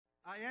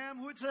I am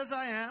who it says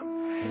I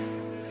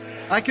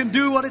am. I can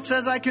do what it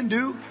says I can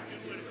do.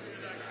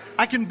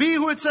 I can be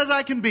who it says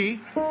I can be.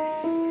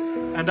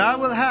 And I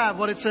will have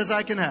what it says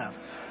I can have.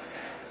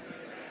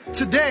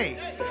 Today,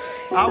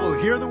 I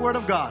will hear the word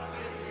of God.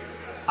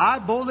 I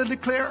boldly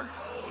declare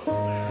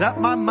that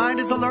my mind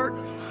is alert.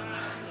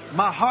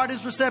 My heart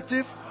is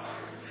receptive.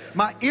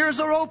 My ears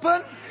are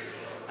open.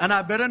 And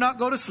I better not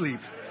go to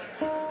sleep.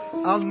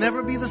 I'll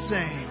never be the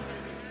same.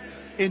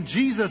 In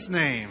Jesus'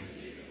 name.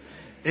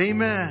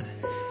 Amen.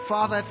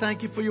 Father, I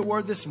thank you for your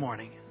word this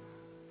morning.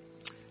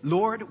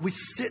 Lord, we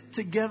sit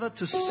together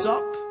to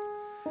sup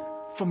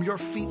from your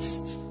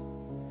feast.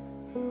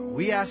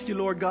 We ask you,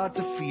 Lord God,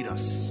 to feed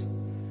us.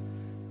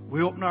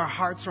 We open our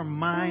hearts, our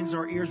minds,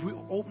 our ears. We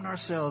open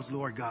ourselves,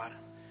 Lord God.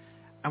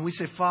 And we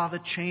say, Father,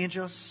 change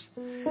us.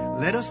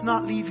 Let us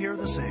not leave here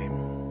the same.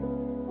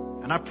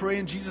 And I pray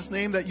in Jesus'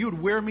 name that you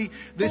would wear me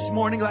this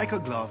morning like a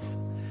glove.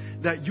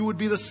 That you would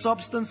be the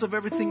substance of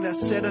everything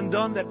that's said and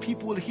done. That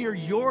people will hear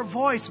your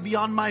voice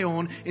beyond my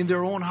own in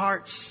their own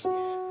hearts.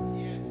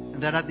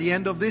 And that at the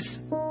end of this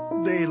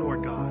day,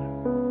 Lord God,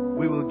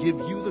 we will give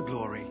you the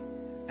glory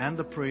and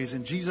the praise.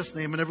 In Jesus'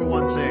 name. And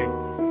everyone say,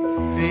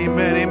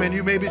 amen, amen.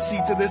 You may be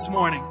seated this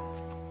morning.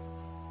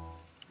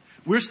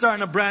 We're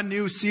starting a brand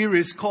new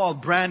series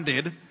called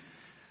Branded.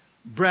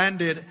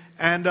 Branded.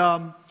 And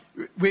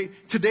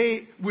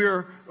today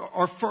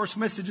our first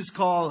message is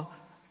called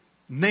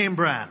Name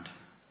Brand.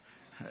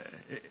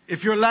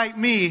 If you're like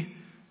me,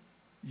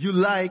 you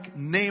like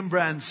name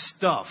brand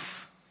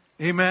stuff.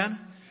 Amen?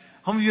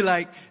 How many of you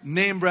like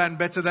name brand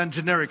better than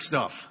generic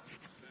stuff?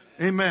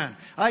 Amen.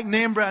 I like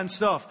name brand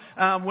stuff.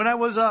 When I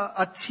was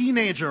a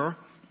teenager,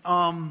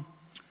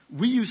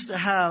 we used to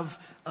have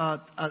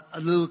a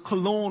little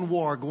cologne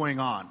war going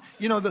on.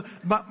 You know,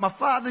 my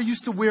father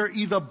used to wear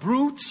either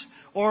Brut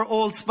or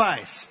Old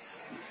Spice.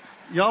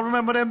 Y'all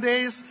remember them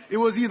days? It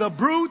was either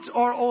Brut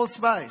or Old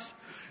Spice.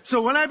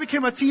 So when I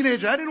became a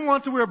teenager, I didn't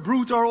want to wear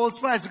Brut or Old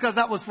Spice because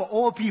that was for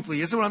old people.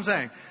 You see what I'm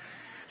saying?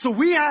 So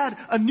we had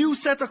a new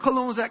set of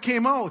colognes that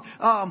came out.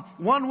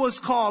 One was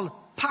called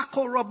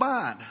Paco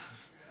Rabanne.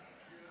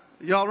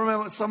 Y'all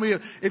remember? Some of you,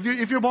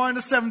 if you're born in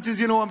the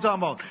 70s, you know what I'm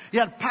talking about. You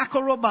had Paco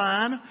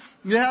Rabanne.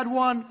 You had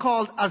one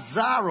called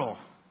Azaro.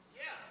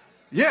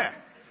 Yeah.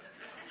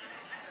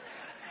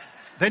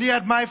 Then you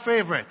had my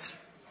favorite,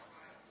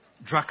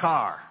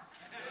 Drakkar.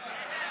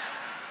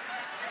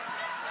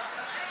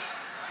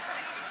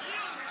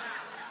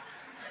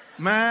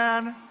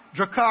 Man,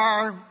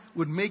 Drakkar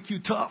would make you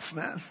tough,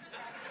 man.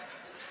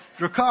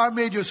 Drakkar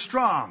made you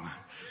strong.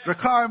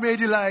 Drakkar made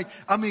you like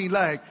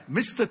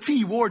Mr.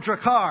 T wore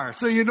Drakkar.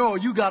 So you know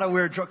you gotta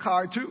wear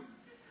Drakkar too.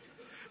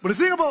 But the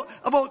thing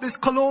about this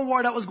cologne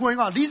war that was going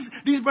on,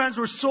 these brands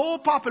were so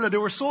popular, they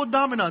were so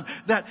dominant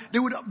that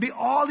there would be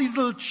all these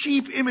little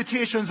cheap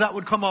imitations that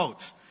would come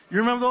out. You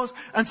remember those?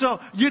 And so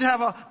you'd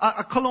have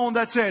a cologne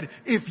that said,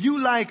 if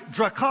you like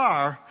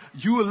Drakkar,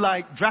 you will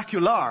like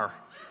Dracular.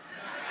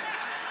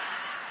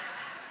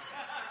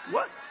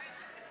 What?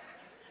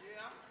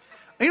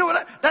 You know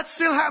what? That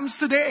still happens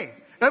today.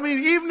 I mean,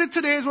 even in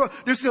today's world,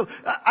 there's still,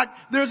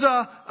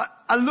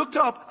 I looked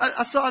up,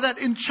 I saw that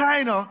in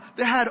China,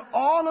 they had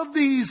all of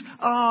these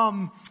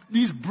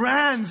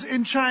brands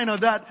in China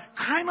that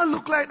kind of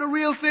look like the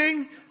real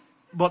thing,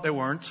 but they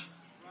weren't.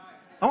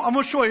 I'm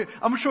going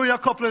to show you a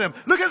couple of them.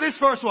 Look at this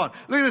first one.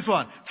 Look at this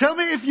one. Tell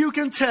me if you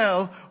can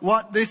tell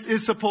what this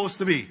is supposed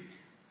to be.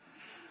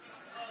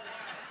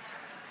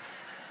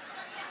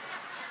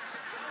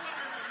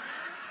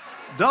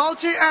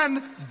 Dolce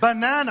and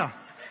banana.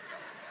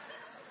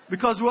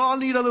 Because we all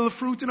need a little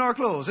fruit in our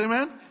clothes.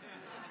 Amen?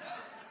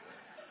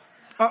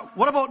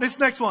 What about this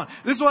next one?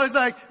 This one is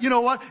like, you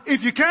know what?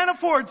 If you can't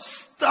afford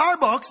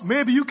Starbucks,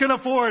 maybe you can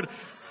afford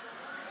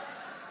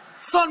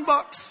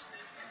Sunbucks.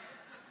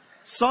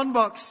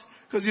 Sunbucks.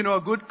 Because, you know,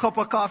 a good cup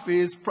of coffee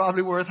is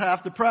probably worth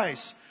half the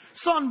price.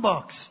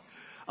 Sunbucks.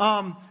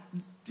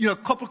 You know, a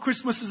couple of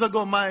Christmases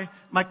ago, my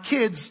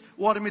kids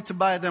wanted me to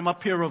buy them a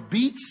pair of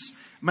Beats.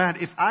 Man,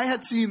 if I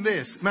had seen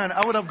this, man,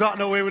 I would have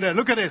gotten away with it.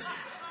 Look at this.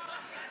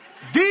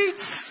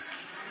 Deets.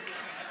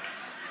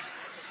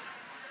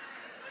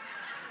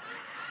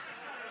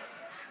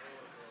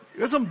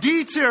 There's some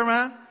Deets here,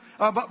 man.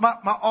 But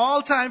my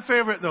all-time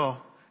favorite, though,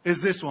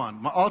 is this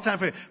one. My all-time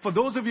favorite. For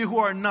those of you who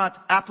are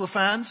not Apple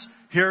fans,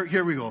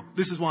 here we go.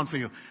 This is one for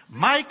you.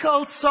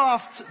 Michael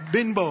Soft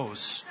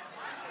Bimbos.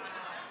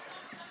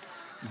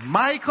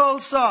 Michael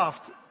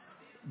Soft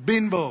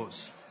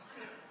Bimbos.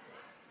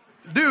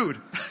 Dude.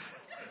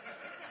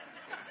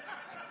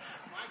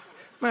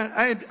 Man,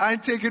 I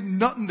ain't taking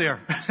nothing there.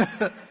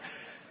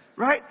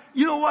 Right?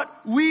 You know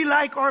what? We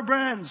like our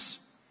brands.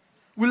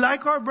 We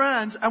like our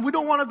brands, and we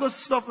don't want to go to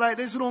stuff like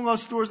this. We don't go to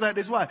stores like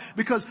this. Why?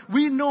 Because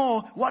we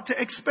know what to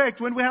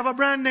expect when we have a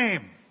brand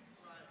name.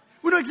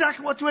 We know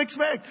exactly what to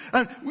expect.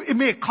 And it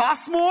may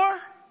cost more,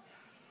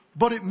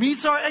 but it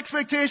meets our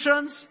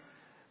expectations,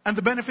 and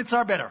the benefits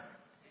are better.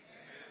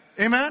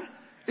 Amen?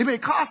 It may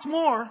cost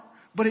more,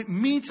 but it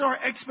meets our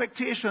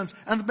expectations,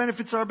 and the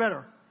benefits are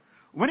better.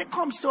 When it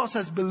comes to us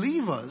as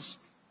believers,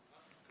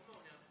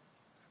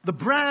 The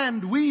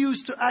brand we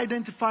use to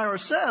identify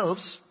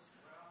ourselves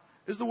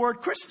is the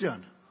word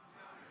Christian.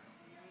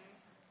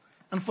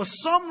 And for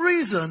some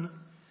reason,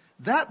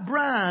 that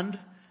brand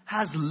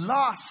has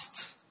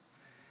lost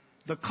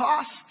the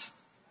cost,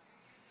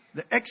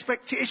 the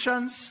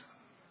expectations,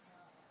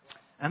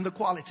 and the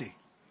quality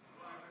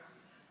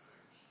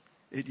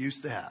it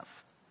used to have.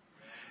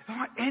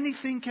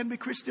 Anything can be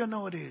Christian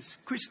nowadays.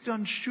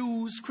 Christian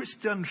shoes,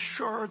 Christian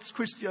shirts,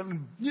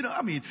 Christian,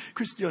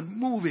 Christian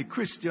movie,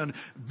 Christian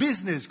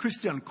business,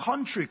 Christian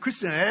country,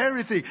 Christian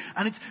everything.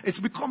 And it's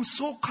become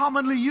so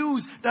commonly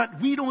used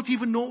that we don't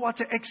even know what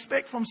to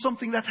expect from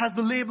something that has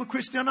the label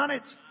Christian on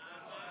it.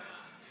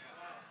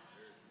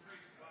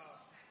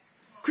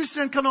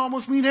 Christian can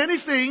almost mean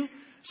anything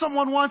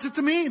someone wants it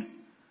to mean.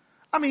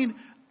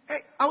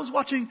 I was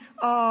watching,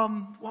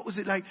 what was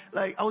it like?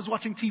 I was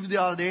watching TV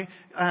the other day,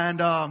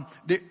 and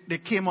they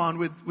came on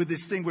with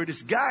this thing where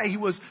this guy, he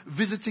was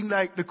visiting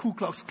like the Ku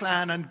Klux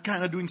Klan and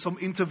kind of doing some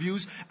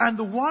interviews. And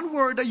the one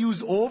word they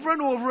used over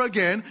and over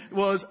again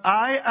was,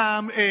 I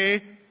am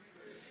a...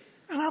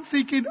 And I'm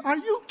thinking, are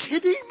you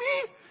kidding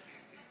me?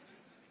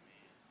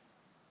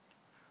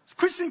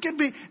 Christian can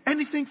be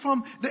anything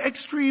from the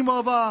extreme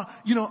of a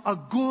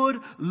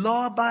good,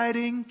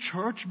 law-abiding,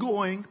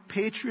 church-going,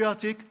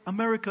 patriotic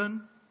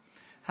American.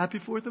 Happy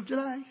 4th of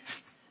July.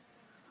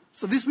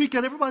 So this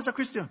weekend, everybody's a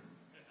Christian.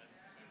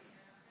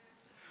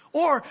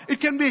 Or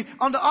it can be,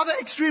 on the other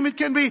extreme, it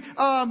can be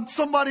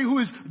somebody who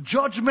is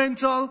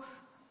judgmental,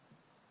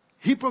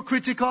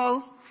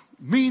 hypocritical,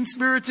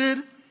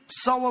 mean-spirited,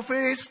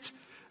 sour-faced,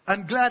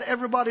 and glad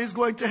everybody is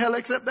going to hell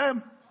except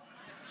them.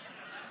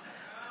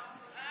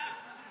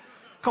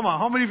 Come on,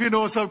 how many of you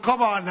know some?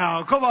 Come on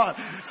now, come on.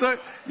 So,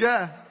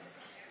 yeah.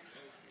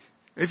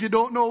 If you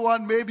don't know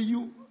one, maybe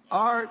you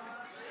are...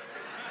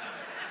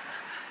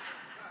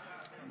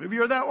 Maybe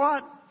you're that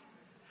one.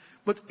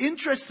 But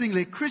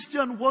interestingly,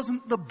 Christian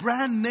wasn't the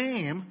brand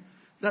name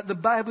that the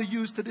Bible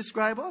used to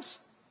describe us.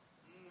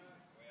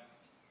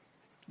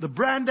 The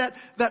brand that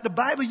the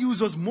Bible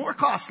used was more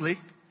costly,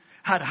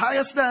 had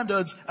higher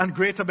standards, and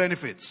greater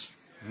benefits.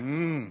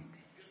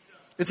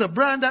 It's a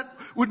brand that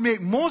would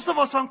make most of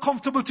us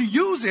uncomfortable to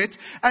use it.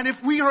 And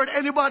if we heard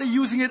anybody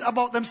using it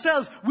about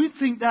themselves, we'd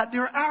think that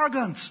they're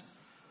arrogant.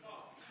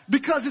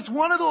 Because it's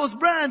one of those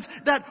brands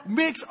that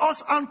makes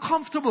us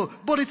uncomfortable.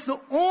 But it's the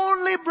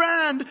only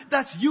brand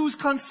that's used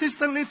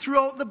consistently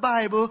throughout the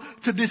Bible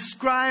to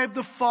describe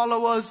the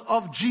followers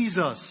of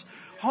Jesus.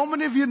 How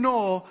many of you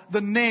know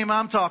the name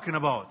I'm talking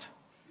about?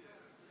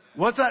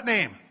 What's that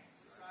name?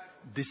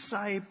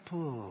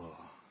 Disciple.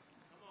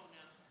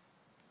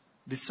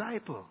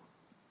 Disciple.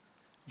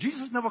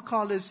 Jesus never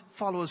called his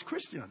followers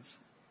Christians.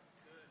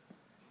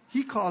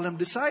 He called them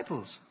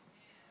disciples.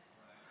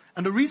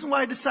 And the reason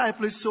why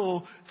disciple is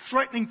so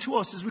threatening to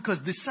us is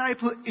because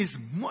disciple is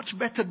much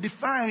better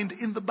defined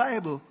in the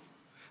Bible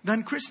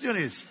than Christian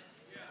is.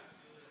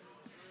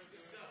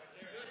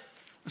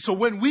 So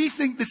when we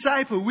think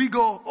disciple, we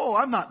go, oh,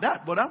 I'm not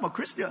that, but I'm a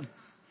Christian.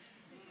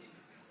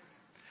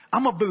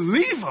 I'm a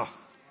believer.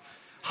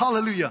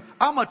 Hallelujah.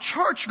 I'm a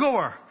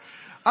churchgoer.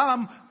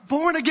 I'm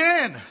born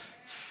again.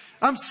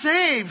 I'm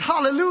saved.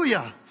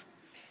 Hallelujah.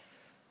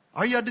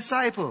 Are you a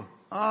disciple?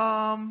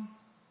 What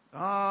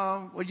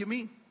do you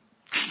mean?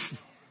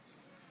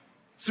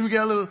 So we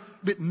get a little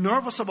bit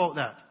nervous about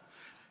that.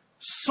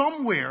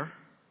 Somewhere,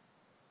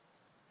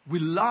 we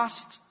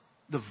lost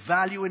the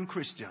value in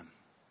Christian.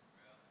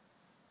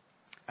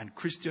 And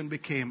Christian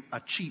became a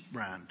cheap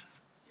brand.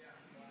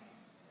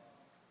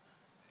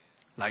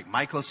 Like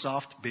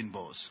Microsoft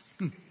Bimbos.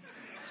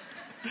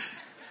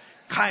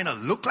 Kind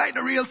of look like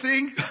the real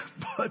thing,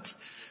 but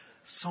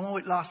somehow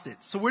it lost it.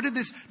 So where did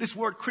this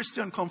word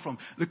Christian come from?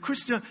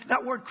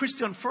 That word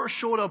Christian first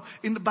showed up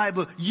in the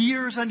Bible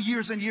years and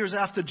years and years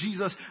after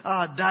Jesus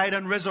died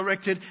and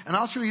resurrected. And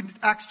I'll show you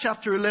Acts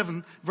chapter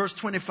 11, verse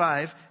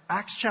 25.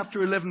 Acts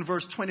chapter 11,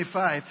 verse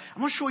 25.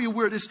 I'm going to show you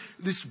where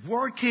this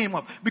word came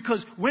up.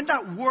 Because when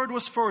that word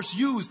was first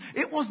used,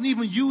 it wasn't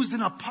even used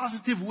in a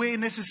positive way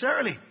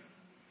necessarily.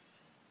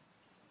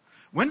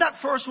 When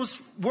that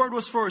word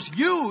was first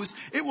used,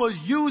 it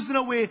was used in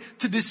a way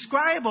to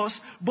describe us,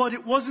 but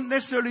it wasn't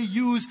necessarily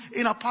used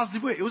in a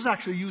positive way. It was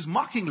actually used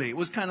mockingly. It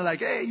was kind of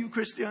like, hey, you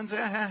Christians,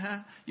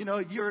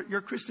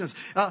 you're Christians.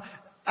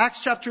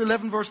 Acts chapter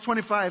 11, verse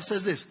 25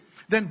 says this.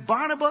 Then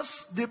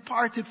Barnabas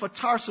departed for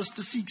Tarsus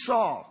to seek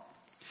Saul.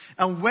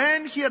 And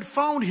when he had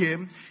found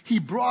him, he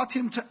brought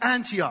him to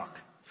Antioch.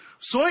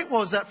 So it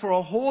was that for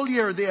a whole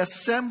year they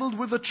assembled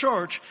with the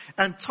church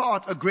and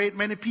taught a great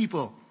many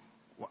people.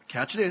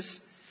 Catch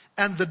this.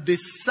 And the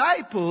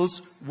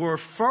disciples were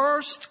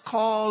first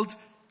called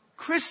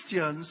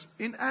Christians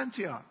in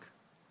Antioch.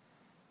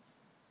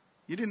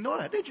 You didn't know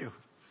that, did you?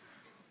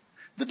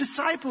 The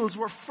disciples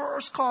were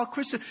first called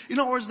Christians. In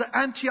other words, the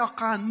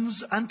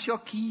Antiochans,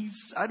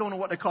 Antiochees, I don't know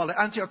what they call it,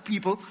 Antioch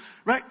people,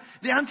 right?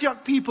 The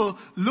Antioch people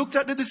looked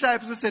at the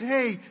disciples and said,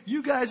 hey,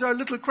 you guys are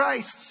little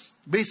Christs,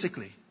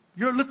 basically.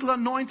 You're little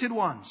anointed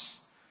ones.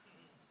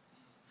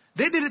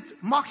 They did it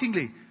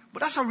mockingly,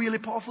 but that's a really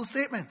powerful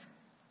statement.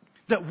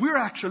 that we're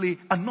actually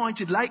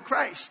anointed like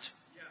Christ.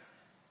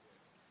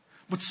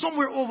 But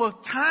somewhere over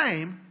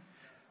time,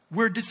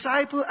 where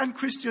disciple and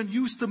Christian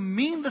used to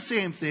mean the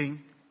same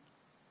thing,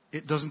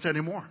 it doesn't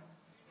anymore.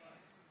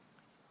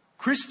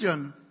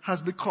 Christian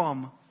has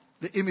become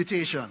the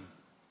imitation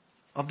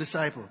of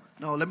disciple.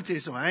 Now, let me tell you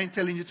something. I ain't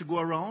telling you to go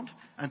around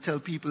and tell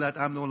people that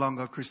I'm no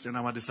longer a Christian,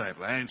 I'm a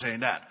disciple. I ain't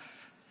saying that.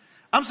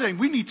 I'm saying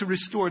we need to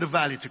restore the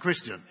value to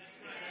Christian.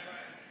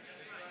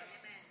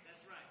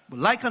 But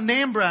like a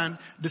name brand,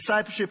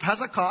 discipleship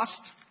has a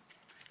cost,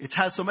 it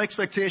has some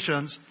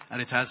expectations,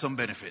 and it has some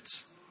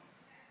benefits.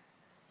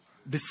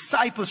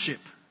 Discipleship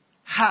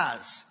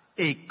has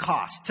a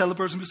cost. Tell the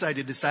person beside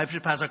you,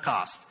 discipleship has a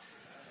cost.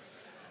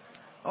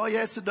 Oh,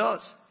 yes, it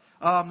does.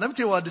 Let me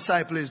tell you what a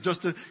disciple is,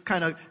 just to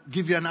kind of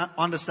give you an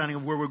understanding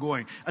of where we're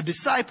going. A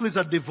disciple is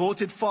a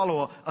devoted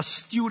follower, a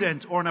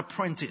student, or an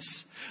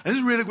apprentice. And this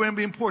is really going to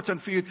be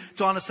important for you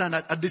to understand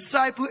that a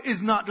disciple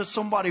is not just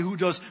somebody who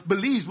just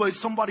believes, but it's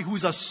somebody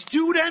who's a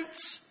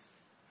student,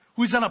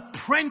 who's an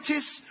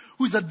apprentice,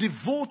 who's a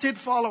devoted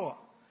follower.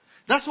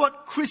 That's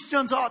what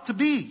Christians ought to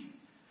be.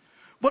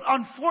 But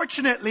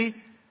unfortunately,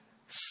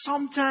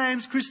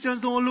 sometimes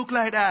Christians don't look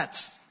like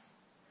that.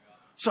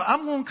 So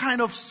I'm going to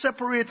kind of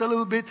separate a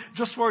little bit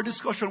just for a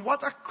discussion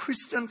what a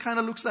Christian kind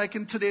of looks like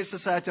in today's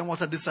society and what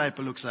a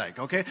disciple looks like,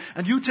 okay?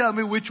 And you tell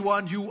me which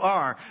one you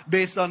are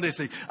based on this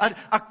thing.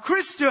 A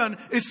Christian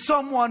is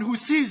someone who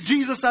sees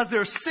Jesus as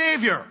their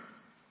Savior,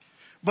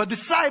 but a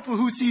disciple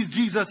who sees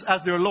Jesus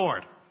as their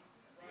Lord.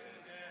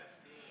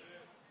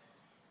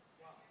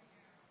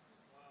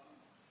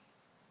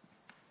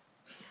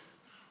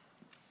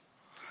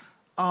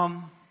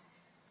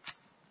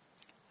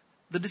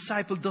 The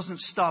disciple doesn't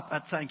stop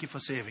at thank you for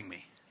saving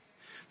me.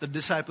 The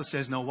disciple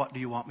says, now what do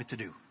you want me to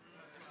do?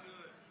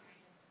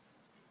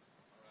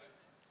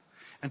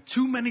 And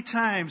too many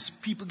times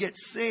people get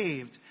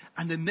saved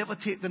and they never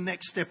take the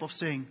next step of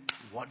saying,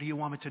 what do you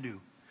want me to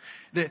do?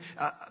 The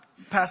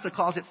pastor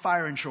calls it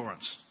fire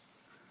insurance.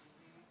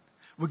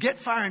 We get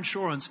fire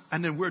insurance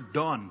and then we're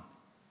done.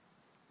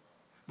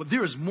 But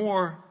there is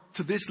more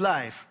to this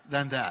life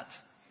than that.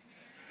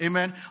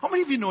 Amen. How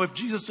many of you know if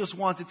Jesus just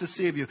wanted to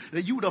save you,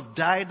 that you would have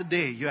died the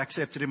day you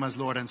accepted Him as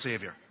Lord and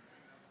Savior?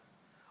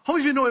 How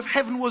many of you know if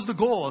heaven was the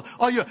goal?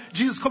 Oh,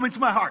 Jesus, come into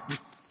my heart.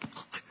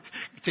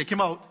 Take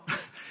Him out.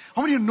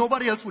 How many of you know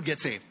nobody else would get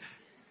saved?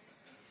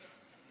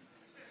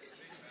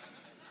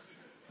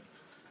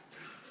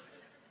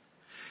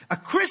 A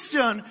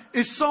Christian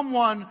is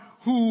someone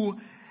who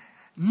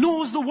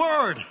knows the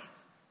Word.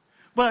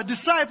 But a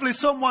disciple is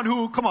someone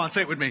who, come on,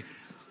 say it with me,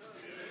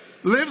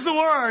 lives the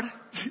Word.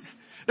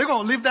 They're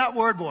going to live that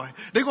Word, boy.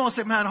 They're going to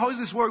say, man, how is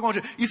this Word going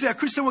to... You see, a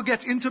Christian will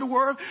get into the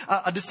Word.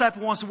 A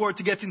disciple wants the Word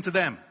to get into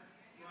them.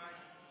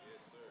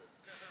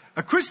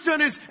 A Christian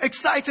is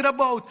excited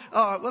about...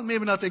 well,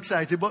 maybe not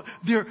excited, but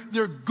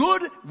they're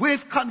good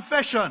with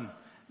confession.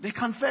 They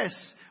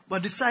confess.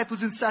 But disciples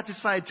isn't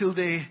satisfied till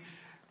they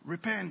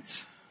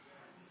repent.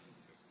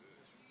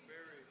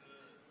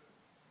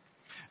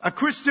 A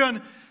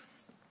Christian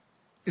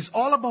is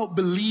all about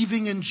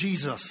believing in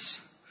Jesus.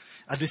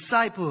 A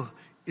disciple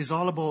is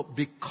all about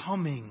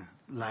becoming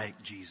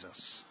like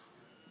Jesus.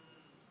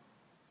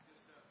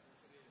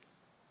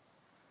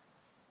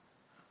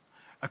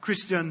 A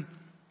Christian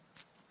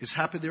is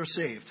happy they're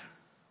saved.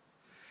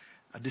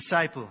 A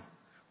disciple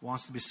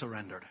wants to be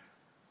surrendered.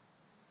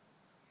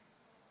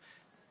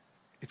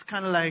 It's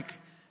kind of like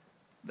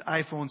the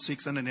iPhone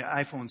 6 and then the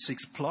iPhone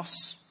 6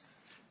 Plus.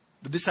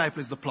 The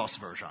disciple is the Plus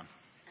version.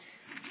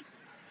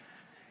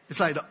 It's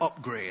like the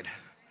upgrade.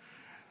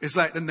 It's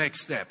like the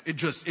next step.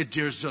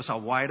 There's just a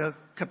wider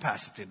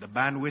capacity. The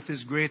bandwidth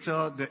is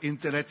greater. The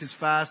internet is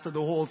faster. The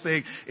whole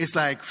thing. It's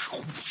like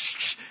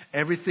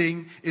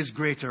everything is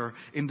greater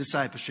in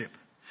discipleship.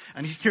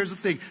 And here's the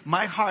thing.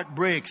 My heart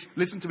breaks.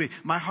 Listen to me.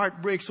 My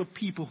heart breaks for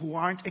people who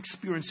aren't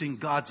experiencing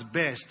God's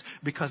best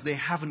because they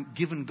haven't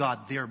given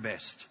God their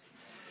best.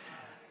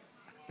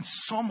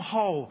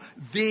 Somehow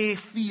they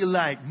feel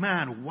like,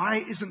 man, why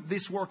isn't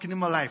this working in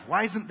my life?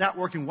 Why isn't that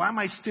working? Why am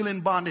I still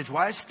in bondage?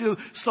 Why is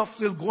stuff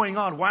still going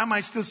on? Why am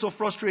I still so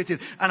frustrated?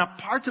 And a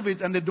part of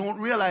it, and they don't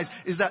realize,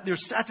 is that they're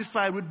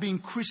satisfied with being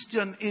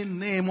Christian in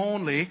name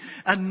only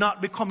and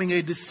not becoming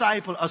a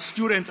disciple, a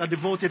student, a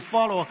devoted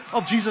follower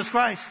of Jesus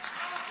Christ.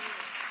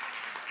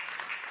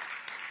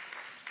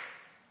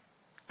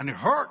 And it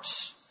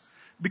hurts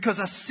because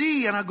I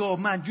see and I go,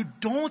 man, you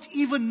don't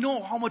even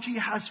know how much He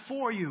has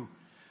for you.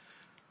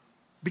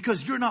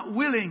 Because you're not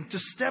willing to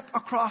step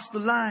across the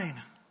line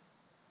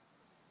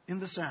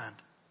in the sand.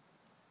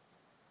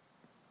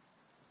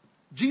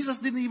 Jesus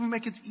didn't even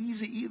make it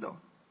easy either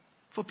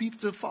for people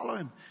to follow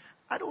Him.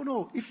 I don't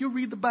know. If you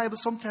read the Bible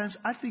sometimes,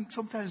 I think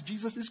sometimes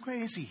Jesus is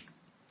crazy.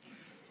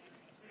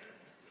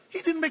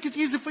 He didn't make it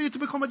easy for you to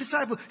become a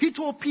disciple. He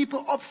told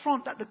people up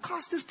front that the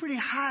cost is pretty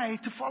high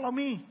to follow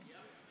me.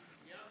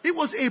 It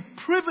was a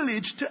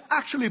privilege to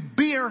actually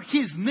bear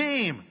His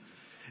name.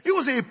 It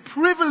was a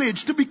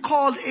privilege to be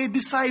called a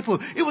disciple.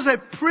 It was a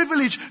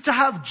privilege to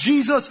have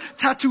Jesus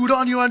tattooed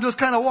on you and just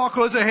kind of walk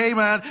over and say, hey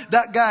man,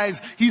 that guy's,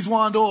 he's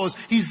one of those.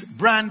 He's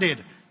branded.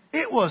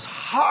 It was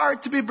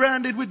hard to be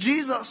branded with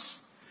Jesus.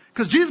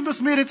 Because Jesus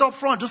just made it up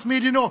front. Just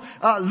made you know.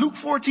 Luke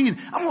 14.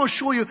 I'm going to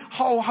show you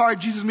how hard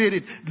Jesus made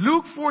it.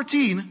 Luke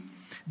 14.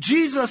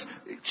 Jesus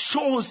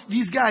shows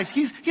these guys,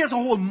 he has a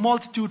whole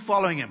multitude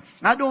following him.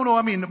 I don't know,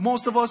 I mean,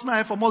 most of us, man,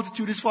 if a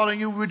multitude is following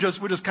you, we're just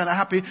kind of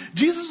happy.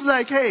 Jesus is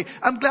like, hey,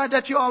 I'm glad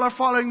that you all are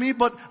following me,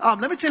 but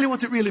let me tell you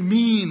what it really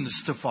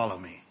means to follow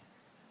me.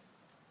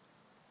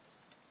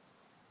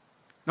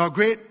 Now,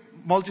 great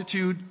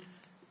multitude,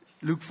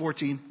 Luke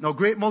 14, now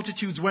great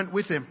multitudes went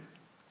with him.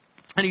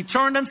 And he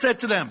turned and said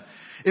to them,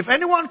 if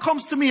anyone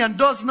comes to me and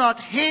does not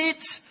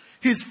hate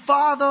his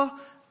father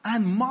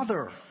and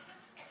mother.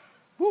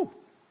 Whoo.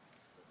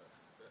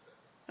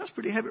 That's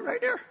pretty heavy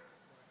right there.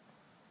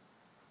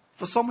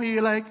 For some of you,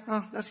 you're like,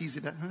 oh, that's easy.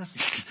 That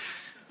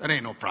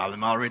ain't no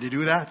problem. I already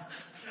do that.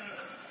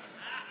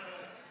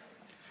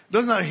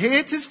 Does not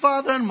hate his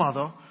father and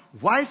mother,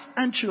 wife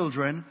and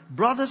children,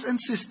 brothers and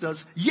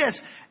sisters.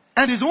 Yes,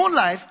 and his own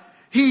life,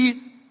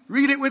 he,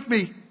 read it with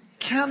me,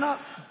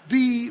 cannot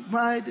be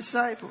my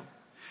disciple.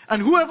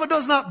 And whoever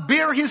does not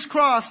bear his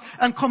cross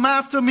and come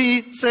after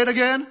me, say it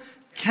again,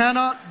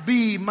 cannot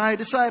be my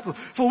disciple.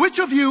 For which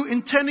of you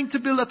intending to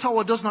build a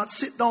tower does not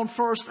sit down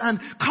first and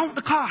count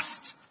the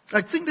cost?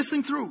 Like, think this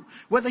thing through,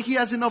 whether he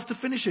has enough to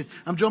finish it.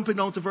 I'm jumping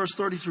down to verse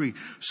 33.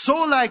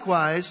 So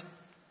likewise,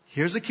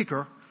 here's a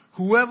kicker,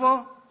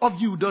 whoever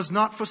of you does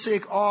not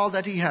forsake all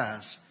that he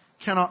has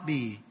cannot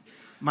be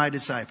my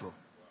disciple.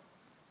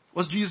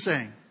 What's Jesus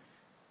saying?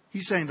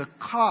 He's saying the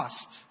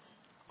cost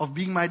of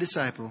being my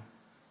disciple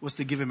was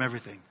to give him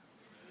everything.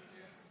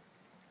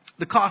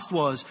 The cost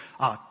was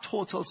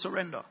total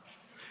surrender.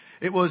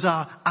 It was,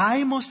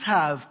 I must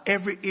have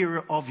every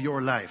area of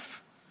your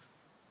life.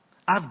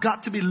 I've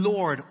got to be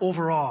Lord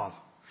over all.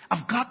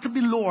 I've got to be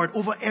Lord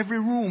over every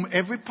room,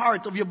 every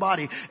part of your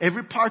body,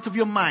 every part of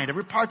your mind,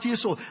 every part of your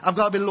soul. I've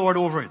got to be Lord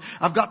over it.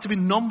 I've got to be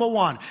number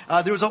one.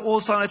 There was an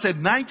old song that said,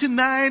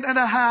 99 and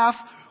a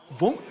half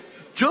won't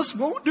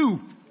do.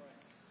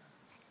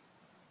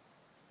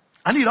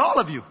 I need all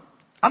of you.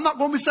 I'm not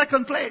going to be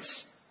second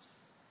place.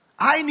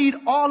 I need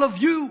all of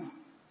you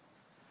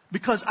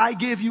because I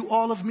gave you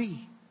all of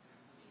me.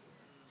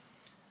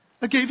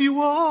 I gave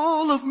you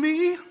all of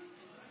me.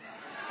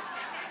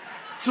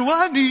 So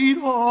I need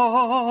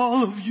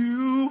all of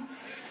you.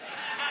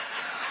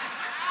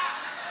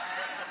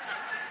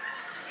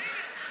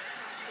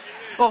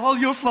 All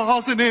your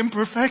flaws and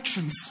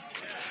imperfections.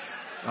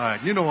 All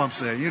right, you know what I'm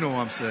saying. You know what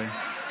I'm saying.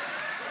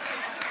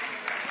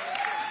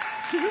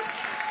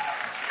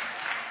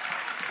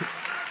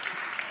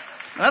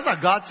 That's a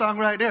God song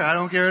right there. I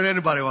don't care what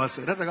anybody wants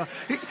to say. That's a God.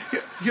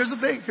 Here's the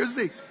thing.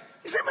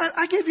 He said, man,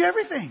 I gave you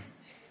everything.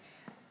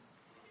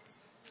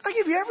 I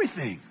give you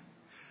everything.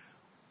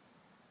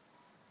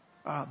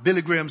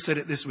 Billy Graham said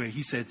it this way.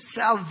 He said,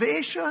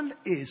 salvation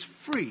is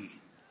free,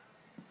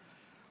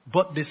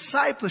 but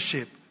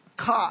discipleship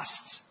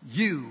costs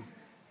you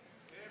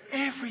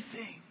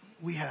everything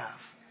we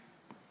have.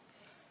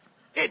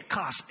 It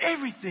costs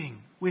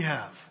everything we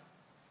have.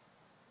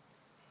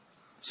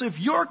 So if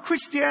your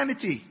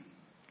Christianity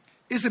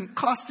isn't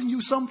costing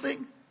you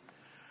something,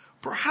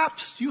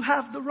 perhaps you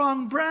have the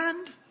wrong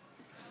brand.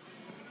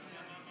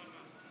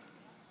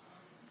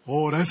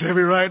 Oh, that's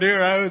heavy right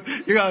there.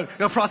 You got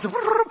to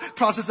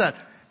process that.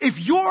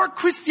 If your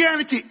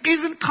Christianity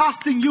isn't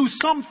costing you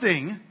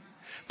something,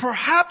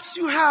 perhaps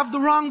you have the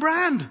wrong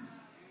brand.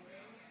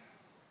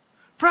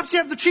 Perhaps you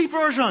have the cheap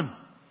version.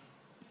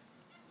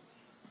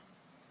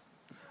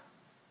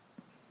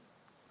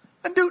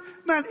 And dude,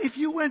 man, if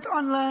you went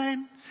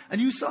online and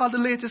you saw the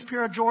latest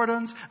pair of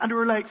Jordans and they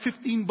were like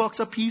 $15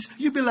 a piece,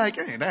 you'd be like,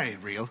 hey, that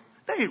ain't real.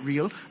 That ain't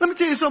real. Let me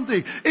tell you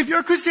something. If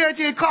your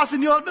Christianity ain't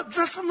costing you,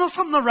 there's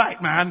something not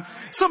right, man.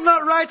 Something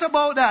not right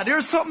about that.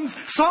 There's something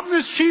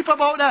is cheap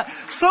about that.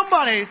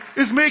 Somebody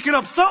is making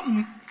up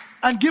something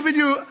and giving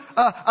you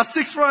a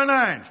 6 for a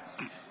 9.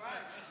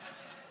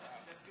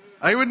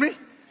 Are you with me?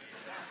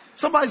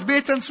 Somebody's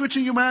bait and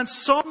switching you, man.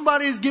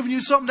 Somebody's giving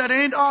you something that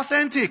ain't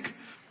authentic.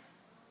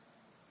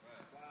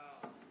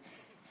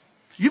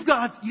 You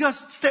got to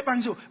step back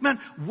and say, man,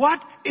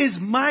 what is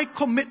my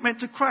commitment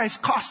to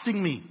Christ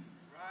costing me?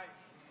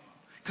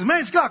 Because,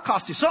 man, it's got to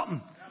cost you something.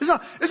 It's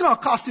going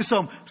to cost you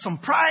some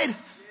pride.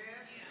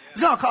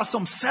 It's going to cost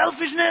some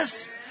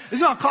selfishness.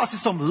 It's going to cost you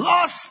some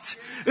lust.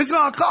 It's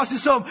going to cost you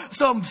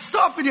some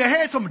stuff in your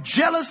head, some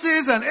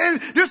jealousies.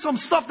 And there's some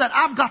stuff that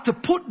I've got to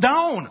put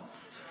down.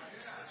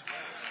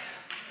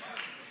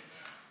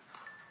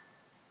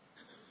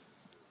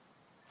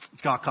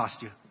 It's going to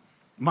cost you.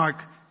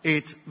 Mark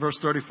 8, verse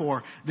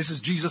 34. This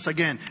is Jesus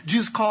again.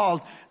 Jesus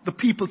called the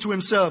people to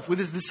himself with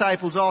his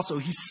disciples also.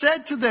 He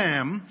said to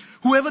them,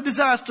 whoever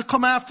desires to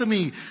come after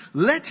me,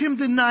 let him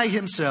deny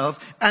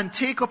himself and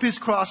take up his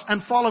cross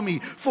and follow me.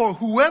 For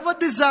whoever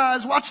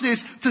desires, watch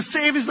this, to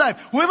save his life,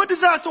 whoever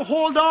desires to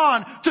hold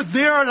on to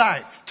their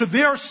life, to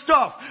their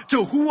stuff,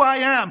 to who I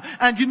am.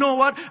 And you know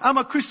what? I'm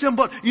a Christian,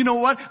 but you know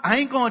what? I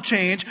ain't gonna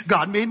change.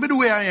 God made me the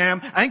way I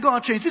am. I ain't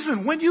gonna change.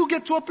 Listen, when you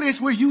get to a place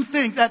where you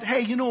think that,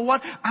 hey, you know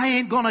what? I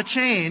ain't gonna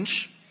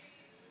change.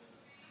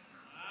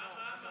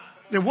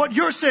 Then what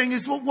you're saying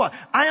is, well, what?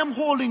 I am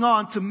holding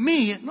on to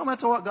me, no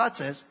matter what God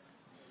says.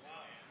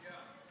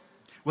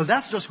 Well,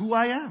 that's just who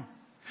I am.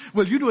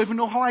 Well, you don't even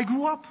know how I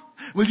grew up.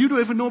 Well, you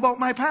don't even know about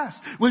my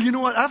past. Well, you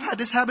know what? I've had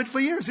this habit for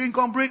years. It ain't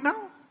gonna break now.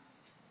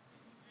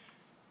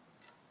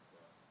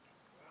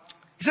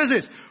 He says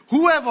this,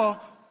 whoever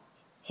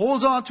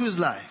holds on to his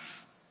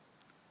life,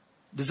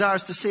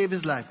 desires to save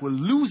his life, will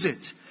lose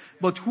it.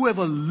 But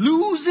whoever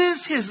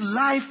loses his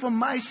life for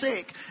my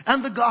sake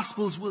and the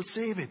gospels will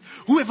save it.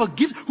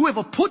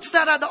 Whoever puts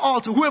that at the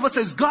altar, whoever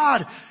says,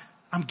 God,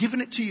 I'm giving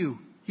it to you.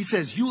 He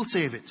says, you'll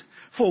save it.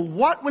 For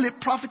what will it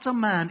profit a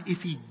man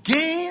if he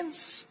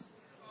gains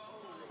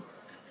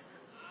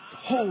the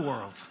whole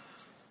world?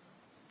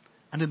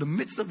 And in the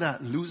midst of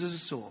that, loses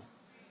his soul.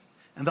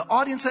 And the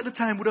audience at the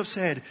time would have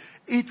said,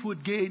 it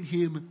would gain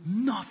him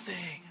nothing.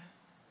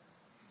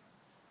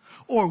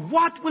 Or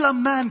what will a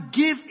man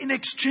give in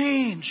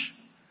exchange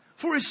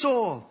for his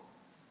soul?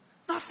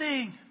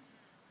 Nothing.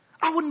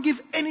 I wouldn't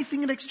give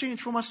anything in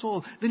exchange for my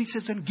soul. Then he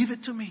says, then give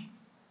it to me.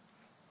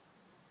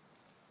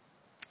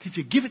 If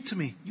you give it to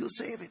me, you'll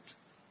save it.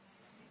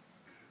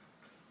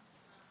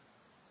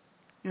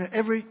 You know,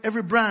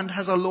 every brand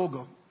has a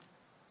logo.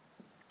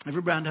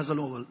 Every brand has a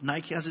logo.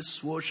 Nike has its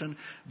swoosh and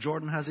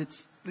Jordan has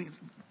its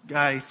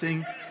guy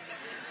thing.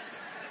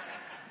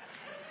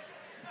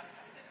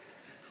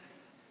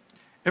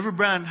 Every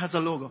brand has a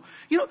logo.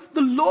 You know,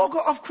 the logo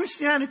of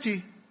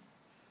Christianity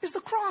is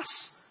the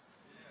cross.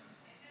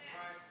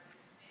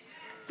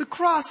 The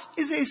cross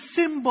is a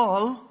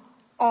symbol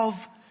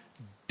of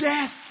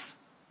death.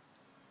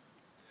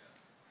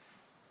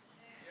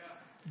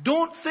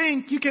 Don't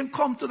think you can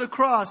come to the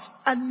cross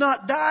and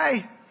not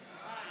die.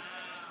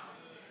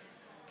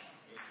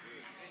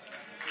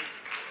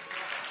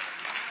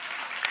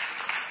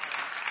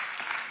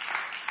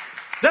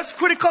 That's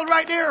critical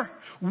right there.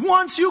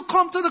 Once you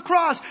come to the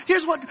cross,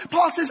 here's what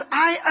Paul says,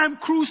 I am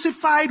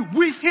crucified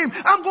with him.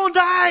 I'm going to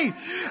die.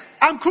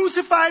 I'm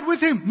crucified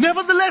with him.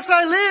 Nevertheless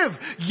I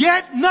live.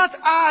 Yet not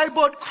I,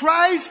 but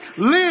Christ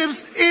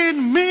lives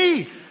in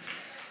me.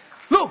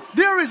 Look,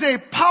 there is a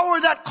power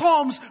that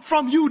comes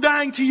from you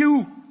dying to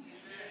you.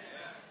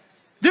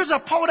 There's a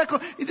power that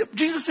comes.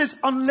 Jesus says,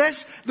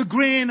 unless the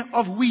grain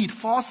of wheat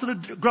falls to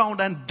the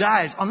ground and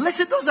dies, unless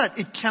it does that,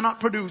 it cannot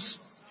produce.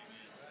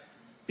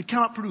 It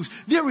cannot produce.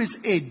 There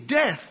is a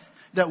death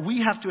that we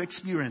have to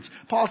experience.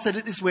 Paul said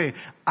it this way,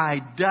 I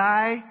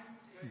die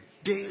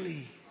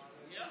daily.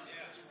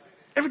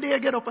 Every day I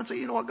get up and say,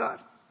 you know what, God?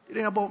 It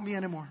ain't about me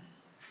anymore.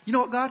 You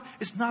know what, God?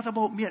 It's not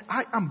about me.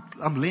 I'm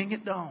laying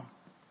it down.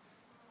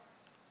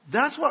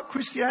 That's what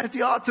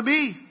Christianity ought to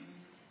be.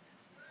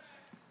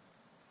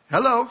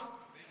 Hello?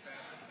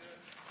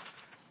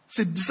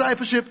 See,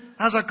 discipleship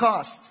has a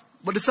cost.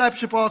 But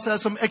discipleship also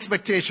has some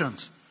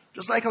expectations.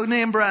 Just like a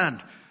name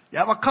brand. You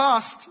have a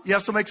cost, you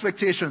have some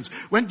expectations.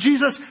 When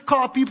Jesus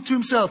called people to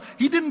himself,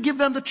 he didn't give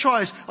them the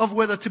choice of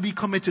whether to be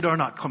committed or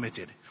not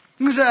committed.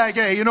 He said, like,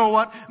 hey, you know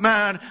what,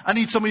 man, I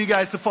need some of you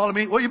guys to follow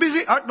me. Well, you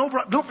busy? All right, no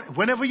problem.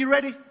 Whenever you're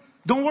ready.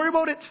 Don't worry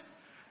about it.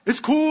 It's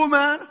cool,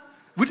 man.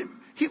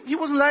 He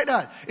wasn't like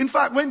that. In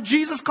fact, when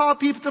Jesus called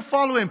people to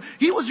follow him,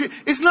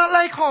 it's not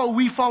like how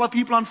we follow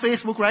people on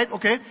Facebook, right?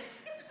 Okay.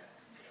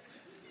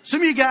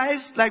 Some of you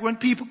guys, like when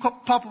people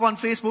pop up on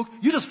Facebook,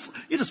 you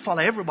just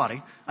follow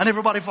everybody and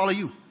everybody follow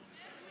you.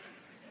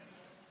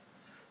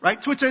 Right?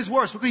 Twitter is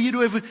worse because you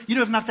don't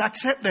even have to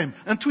accept them.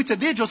 And Twitter,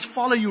 they just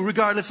follow you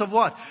regardless of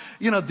what.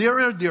 You know, there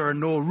are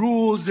no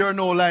rules. There are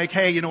no like,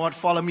 hey, you know what,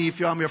 follow me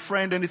if I'm your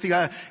friend, anything.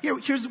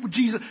 Here's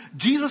Jesus.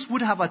 Jesus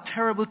would have a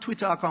terrible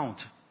Twitter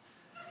account.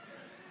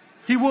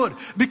 He would.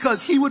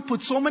 Because he would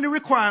put so many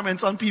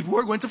requirements on people who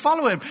are going to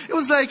follow him. It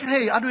was like,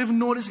 hey, I don't even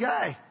know this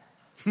guy.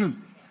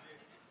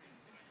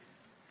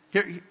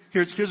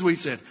 Here's what he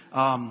said.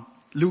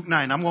 Luke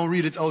 9. I'm going to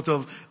read it out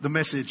of the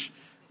Message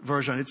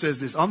version. It says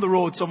this. On the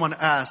road, someone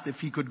asked if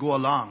he could go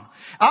along.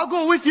 I'll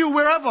go with you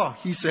wherever,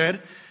 he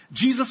said.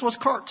 Jesus was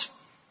curt.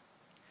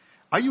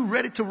 Are you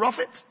ready to rough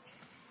it?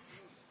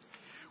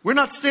 We're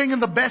not staying in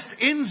the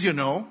best inns, you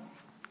know.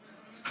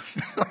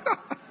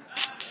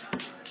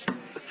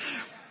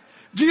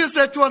 Jesus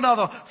said to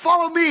another,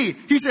 follow me.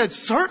 He said,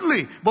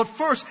 certainly. But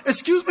first,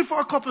 excuse me for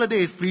a couple of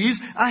days, please.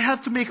 I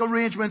have to make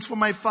arrangements for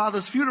my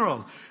father's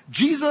funeral.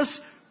 Jesus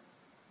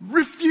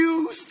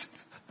refused.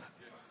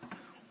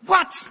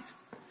 What?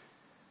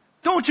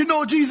 Don't you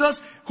know,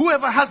 Jesus?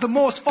 Whoever has the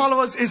most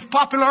followers is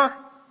popular.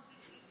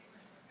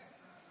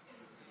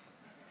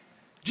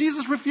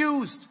 Jesus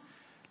refused.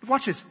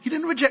 Watch this. He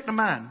didn't reject the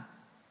man.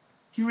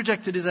 He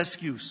rejected his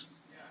excuse.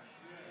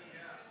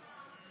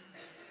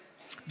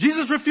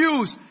 Jesus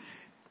refused.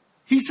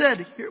 He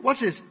said, here, watch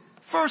this.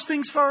 First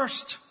things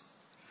first.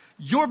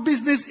 Your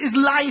business is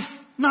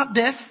life, not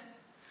death.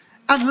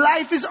 And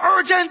life is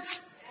urgent.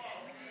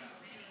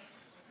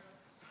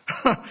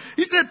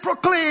 He said,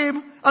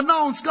 proclaim,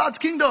 announce God's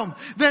kingdom.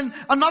 Then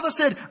another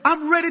said,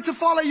 I'm ready to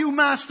follow you,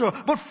 Master.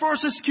 But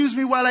first excuse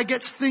me while I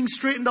get things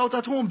straightened out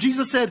at home.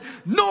 Jesus said,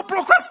 no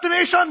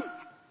procrastination.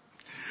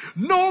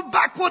 No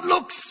backward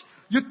looks.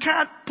 You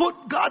can't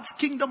put God's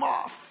kingdom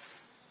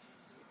off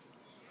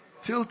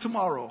till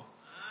tomorrow.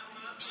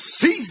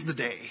 Seize the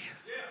day.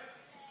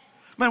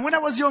 Man, when I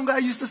was younger, I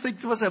used to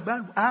think to myself,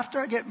 man, after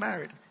I get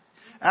married,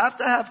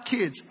 after I have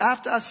kids,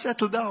 after I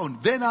settle down,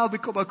 then I'll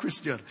become a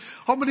Christian.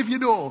 How many of you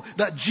know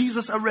that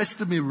Jesus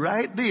arrested me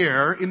right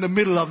there in the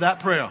middle of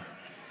that prayer?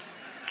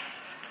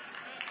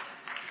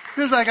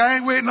 He's like, I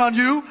ain't waiting on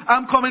you.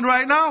 I'm coming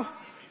right now.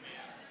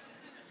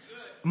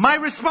 My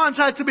response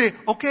had to be,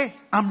 okay,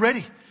 I'm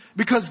ready.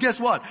 Because guess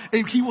what?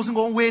 He wasn't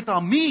going to wait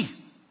on me.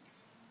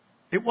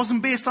 It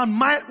wasn't based on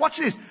my, watch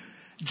this.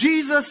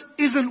 Jesus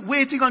isn't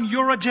waiting on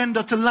your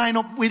agenda to line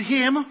up with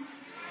him.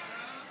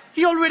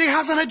 He already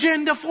has an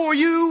agenda for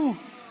you.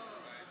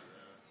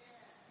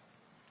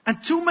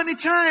 And too many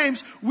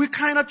times we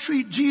kind of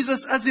treat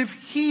Jesus as if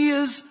he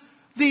is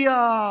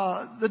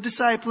the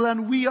disciple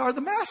and we are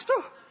the master.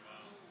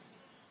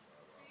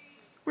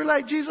 We're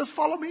like, Jesus,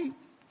 follow me.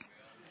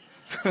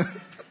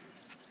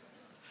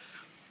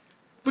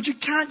 But you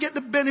can't get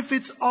the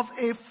benefits of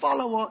a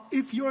follower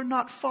if you're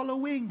not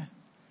following.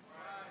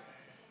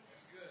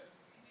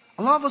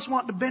 A lot of us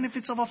want the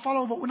benefits of a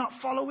follower, but we're not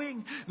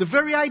following. The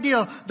very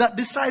idea that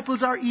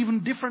disciples are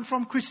even different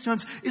from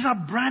Christians is a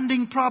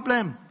branding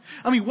problem.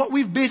 I mean, what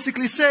we've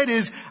basically said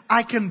is,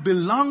 I can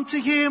belong to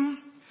him,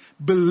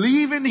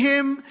 believe in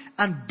him,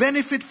 and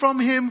benefit from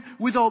him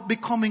without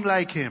becoming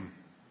like him.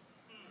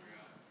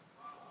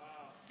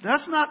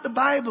 That's not the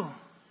Bible.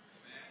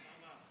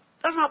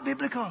 That's not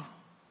biblical.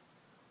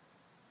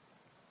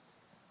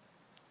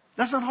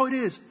 That's not how it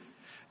is.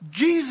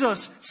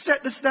 Jesus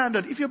set the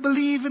standard. If you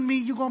believe in me,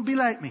 you're going to be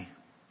like me.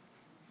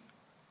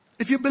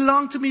 If you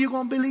belong to me, you're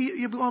going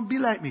to be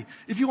like me.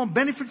 If you want to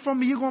benefit from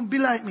me, you're going to be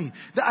like me.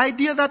 The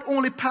idea that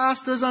only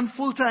pastors and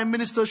full-time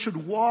ministers should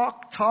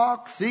walk,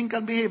 talk, think,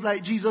 and behave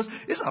like Jesus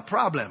is a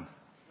problem.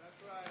 That's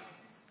right.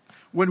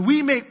 When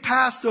we make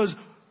pastors,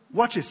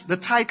 watch this, the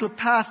title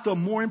pastor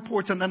more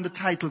important than the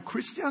title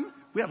Christian,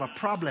 we have a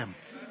problem.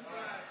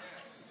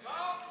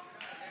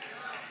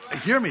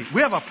 Hear me.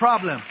 We have a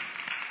problem.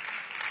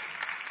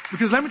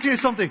 Because let me tell you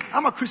something.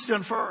 I'm a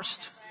Christian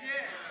first.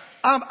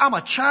 I'm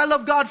a child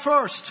of God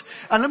first.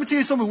 And let me tell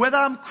you something. Whether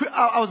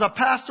I was a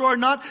pastor or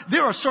not,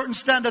 there are certain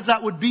standards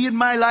that would be in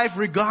my life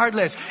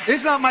regardless.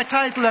 It's not my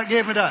title that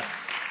gave me that.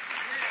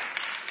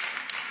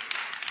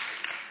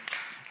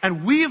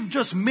 And we've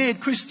just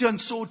made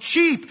Christians so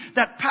cheap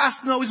that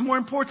pastor now is more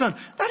important.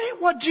 That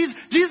ain't what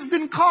Jesus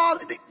didn't call.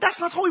 That's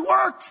not how he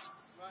works.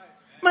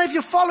 Man, if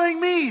you're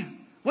following me,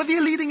 whether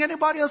you're leading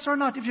anybody else or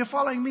not, if you're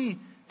following me,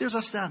 there's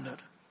a standard.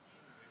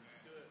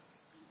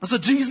 And so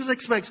Jesus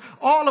expects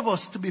all of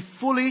us to be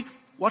fully,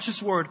 watch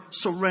this word,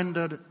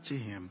 surrendered to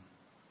him.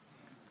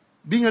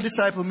 Being a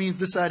disciple means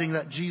deciding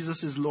that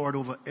Jesus is Lord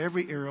over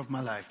every area of my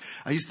life.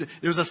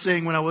 There was a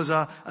saying when I was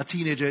a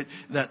teenager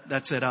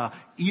that said,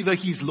 either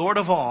he's Lord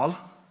of all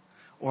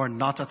or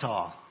not at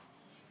all.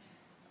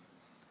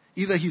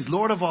 Either he's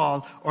Lord of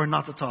all or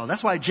not at all.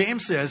 That's why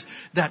James says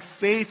that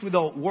faith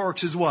without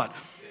works is what?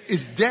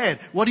 Is dead.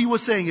 What he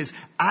was saying is,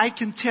 I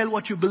can tell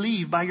what you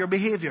believe by your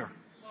behavior.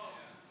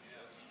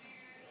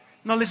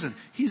 Now listen,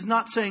 he's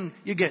not saying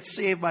you get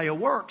saved by your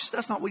works.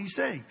 That's not what he's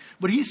saying.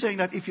 But he's saying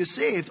that if you're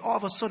saved, all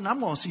of a sudden I'm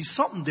going to see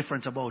something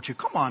different about you.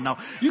 Come on now.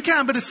 You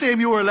can't be the same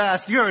you were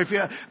last year.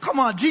 Come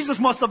on, Jesus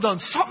must have done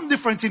something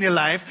different in your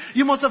life.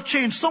 You must have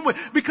changed somewhere.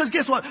 Because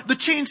guess what? The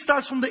change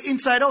starts from the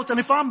inside out. And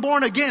if I'm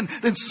born again,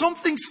 then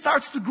something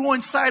starts to grow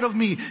inside of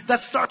me that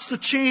starts to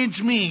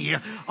change me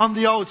on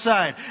the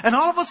outside. And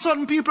all of a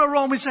sudden people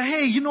around me say,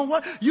 hey, you know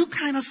what? You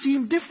kind of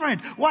seem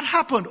different. What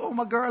happened? Oh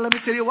my girl, let me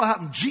tell you what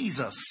happened.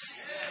 Jesus.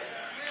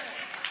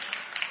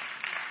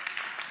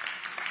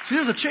 So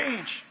there's a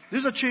change.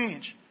 There's a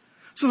change.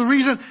 So the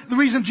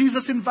reason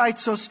Jesus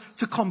invites us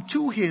to come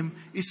to him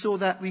is so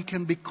that we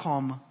can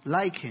become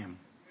like him.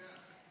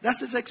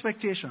 That's his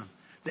expectation.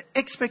 The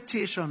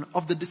expectation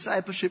of the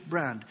discipleship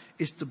brand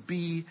is to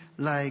be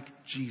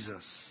like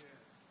Jesus.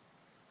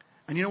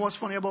 And you know what's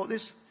funny about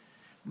this?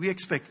 We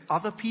expect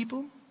other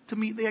people to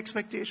meet the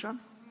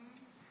expectation.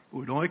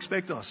 We don't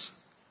expect us.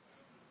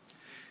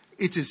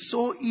 It is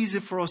so easy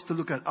for us to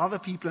look at other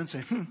people and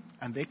say,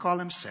 and they call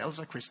themselves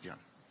a Christian.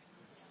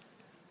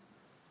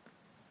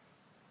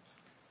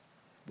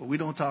 But we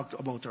don't talk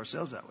about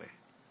ourselves that way.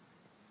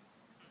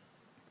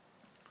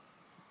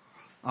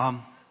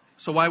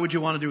 So why would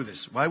you want to do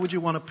this? Why would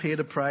you want to pay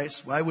the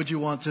price? Why would you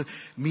want to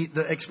meet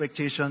the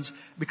expectations?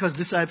 Because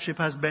discipleship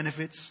has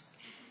benefits.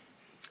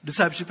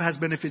 Discipleship has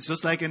benefits,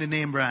 just like any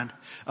name brand.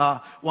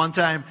 One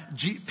time,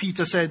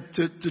 Peter said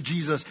to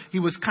Jesus, he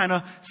was kind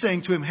of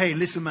saying to him, hey,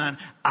 listen, man,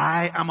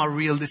 I am a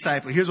real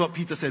disciple. Here's what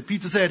Peter said.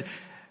 Peter said,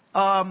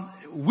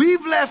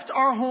 we've left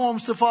our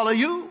homes to follow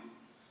you.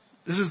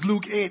 This is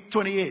Luke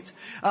 8:28.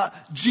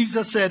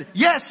 Jesus said,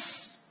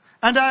 yes,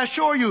 and I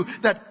assure you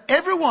that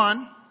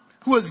everyone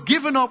who has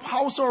given up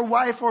house or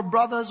wife or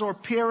brothers or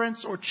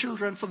parents or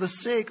children for the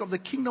sake of the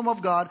kingdom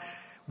of God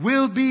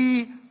will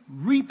be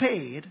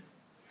repaid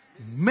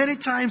many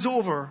times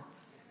over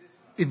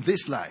in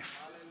this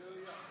life.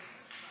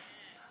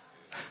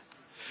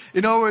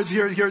 In other words,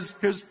 here's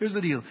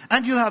the deal.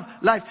 And you'll have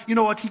life. You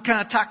know what? He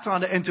kind of tacked on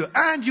the end to it.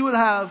 And you will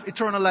have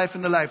eternal life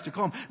in the life to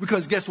come.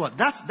 Because guess what?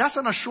 That's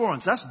an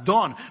assurance. That's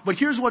done. But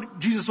here's what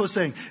Jesus was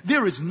saying.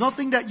 There is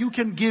nothing that you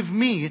can give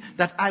me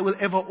that I will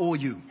ever owe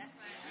you.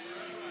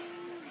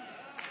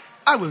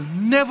 I will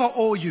never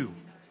owe you.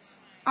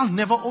 I'll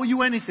never owe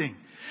you anything.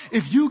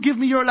 If you give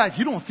me your life,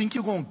 you don't think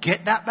you're going to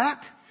get that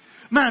back?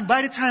 Man,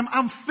 by the time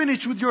I'm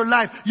finished with your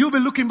life, you'll be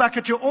looking back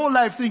at your own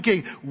life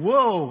thinking,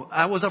 whoa,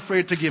 I was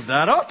afraid to give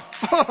that up.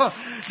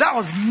 That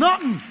was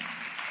nothing.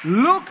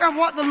 Look at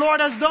what the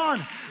Lord has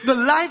done. The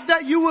life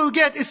that you will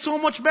get is so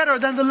much better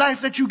than the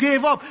life that you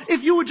gave up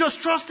if you would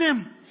just trust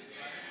Him.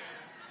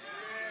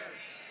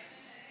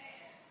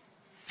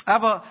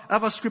 I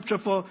have a scripture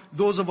for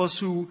those of us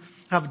who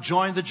have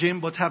joined the gym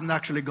but haven't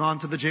actually gone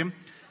to the gym.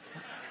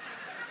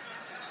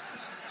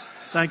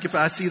 Thank you.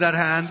 I see that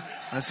hand.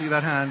 I see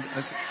that hand.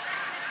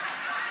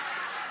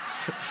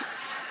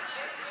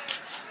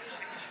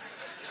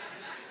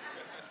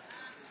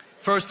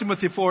 1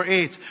 Timothy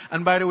 4:8.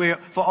 And by the way,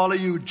 for all of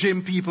you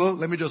gym people,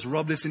 let me just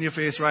rub this in your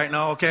face right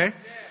now, okay?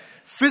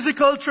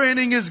 Physical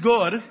training is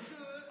good,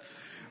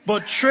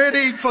 but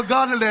training for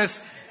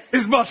godliness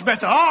is much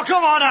better. Oh,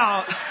 come on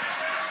now.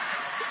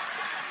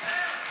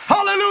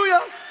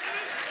 Hallelujah.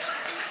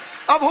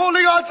 I'm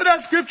holding on to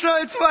that scripture.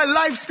 It's my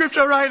life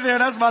scripture right there.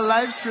 That's my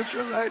life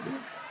scripture right there.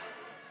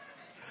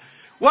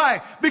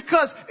 Why?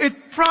 Because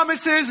it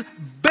promises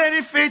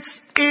benefits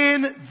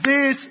in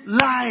this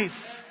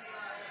life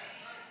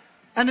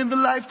and in the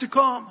life to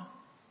come.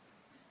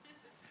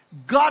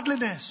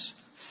 Godliness,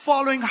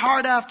 following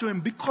hard after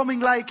Him,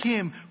 becoming like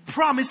Him,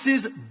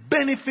 promises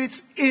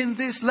benefits in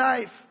this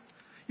life.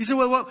 You say,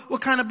 well,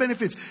 what kind of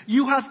benefits?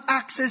 You have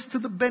access to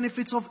the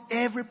benefits of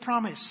every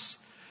promise.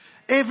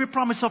 Every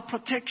promise of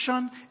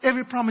protection,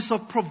 every promise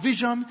of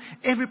provision,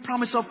 every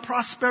promise of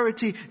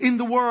prosperity in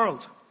the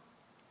world.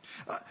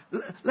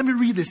 Let me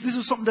read this. This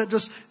is something that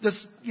just,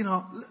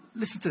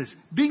 listen to this.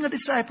 Being a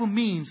disciple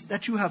means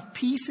that you have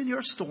peace in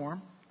your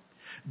storm,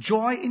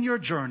 joy in your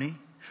journey,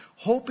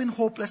 hope in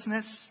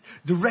hopelessness,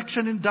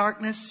 direction in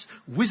darkness,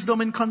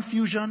 wisdom in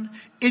confusion,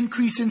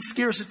 increase in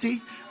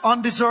scarcity,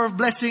 undeserved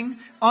blessing,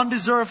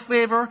 undeserved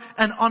favor,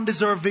 and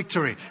undeserved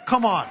victory.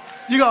 Come on.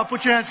 You got to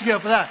put your hands together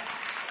for that.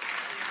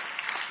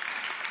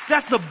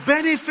 That's the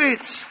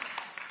benefit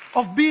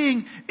of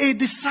being a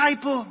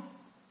disciple.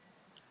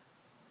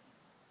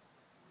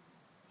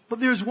 But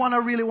there's one I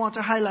really want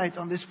to highlight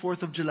on this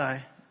 4th of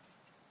July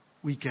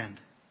weekend.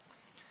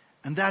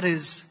 And that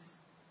is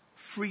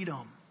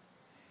freedom.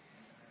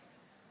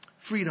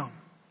 Freedom.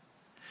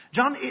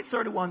 John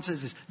 8:31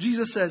 says this.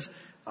 Jesus says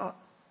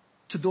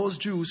to those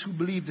Jews who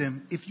believed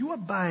Him, if you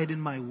abide in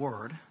my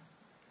word,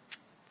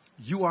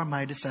 you are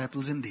my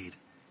disciples indeed.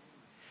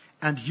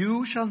 And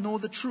you shall know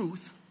the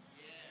truth,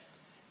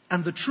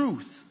 and the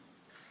truth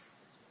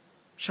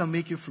shall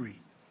make you free.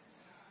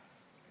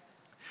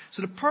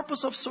 So the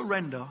purpose of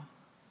surrender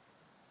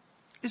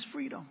is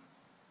freedom.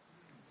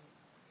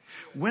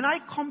 When I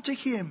come to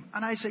Him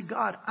and I say,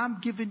 God, I'm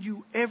giving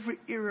you every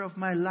area of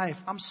my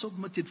life. I'm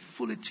submitted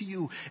fully to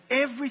you.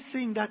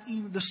 Everything that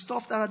even the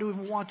stuff that I don't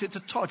even want it to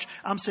touch,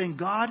 I'm saying,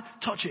 God,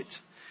 touch it.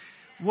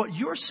 What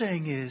you're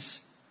saying is,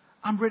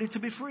 I'm ready to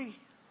be free.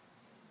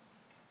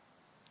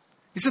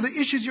 You see, the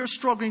issues you're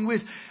struggling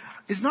with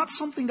is not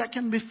something that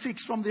can be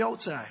fixed from the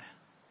outside.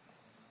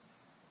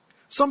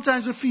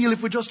 Sometimes we feel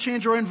if we just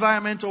change our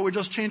environment or we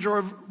just change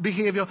our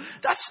behavior,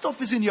 that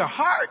stuff is in your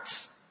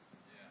heart.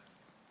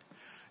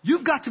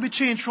 You've got to be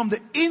changed from the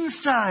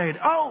inside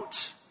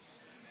out.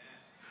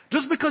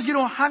 Just because you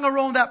don't hang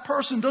around that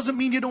person doesn't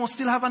mean you don't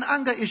still have an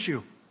anger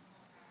issue.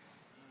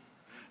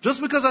 Just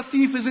because a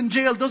thief is in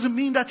jail doesn't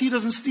mean that he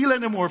doesn't steal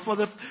anymore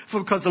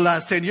because the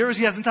last 10 years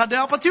he hasn't had the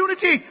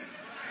opportunity.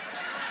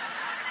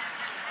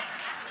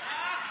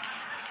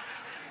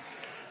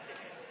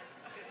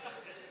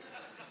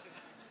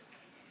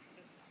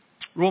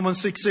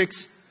 Romans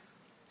 6:6.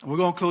 We're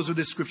going to close with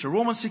this scripture.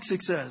 Romans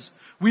 6:6 says,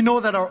 we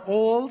know that our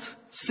old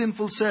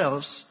sinful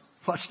selves,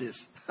 watch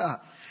this,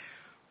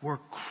 were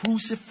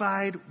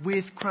crucified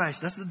with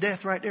Christ. That's the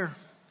death right there.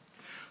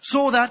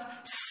 So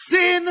that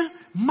sin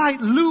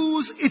might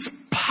lose its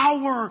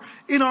power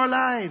in our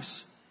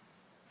lives.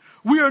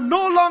 We are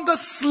no longer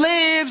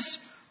slaves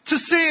to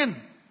sin.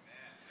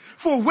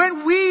 For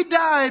when we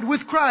died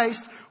with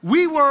Christ,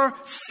 we were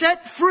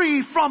set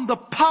free from the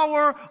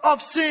power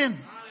of sin.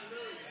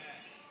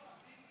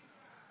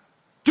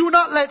 Do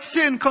not let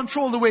sin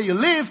control the way you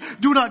live.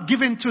 Do not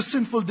give in to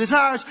sinful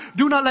desires.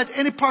 Do not let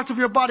any part of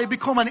your body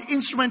become an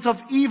instrument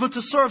of evil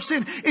to serve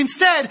sin.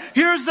 Instead,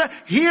 here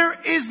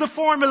is the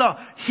formula.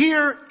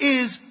 Here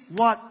is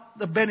what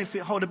the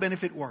benefit, how the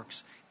benefit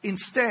works.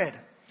 Instead,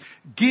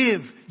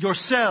 give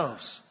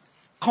yourselves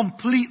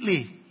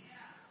completely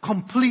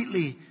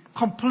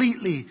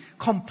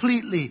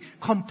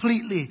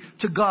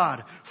to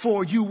God.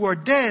 For you were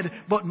dead,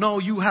 but now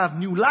you have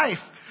new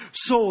life.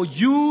 So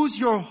use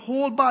your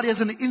whole body as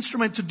an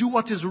instrument to do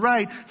what is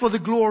right for the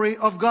glory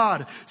of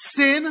God.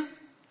 Sin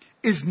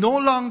is no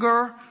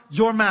longer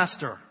your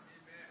master.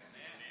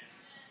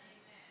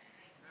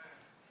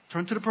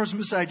 Turn to the person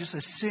beside you and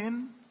say,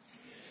 sin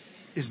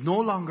is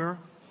no longer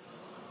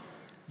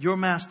your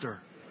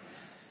master.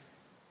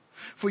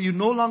 For you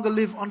no longer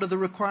live under the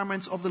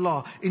requirements of the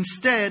law.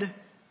 Instead,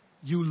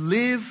 you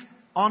live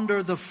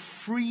under the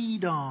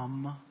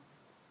freedom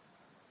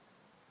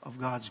of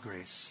God's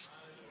grace.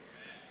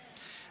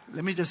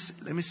 Let me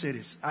say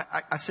this.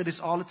 I say this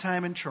all the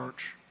time in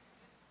church.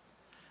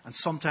 And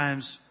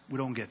sometimes we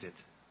don't get it.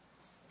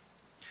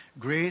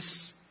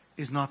 Grace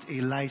is not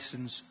a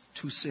license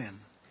to sin.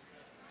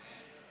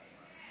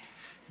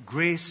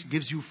 Grace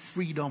gives you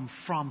freedom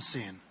from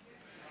sin.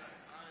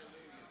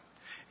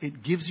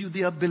 It gives you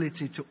the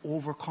ability to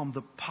overcome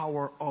the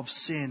power of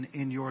sin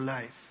in your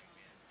life.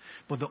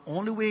 But the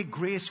only way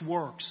grace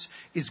works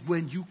is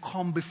when you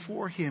come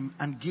before Him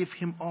and give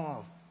Him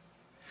all.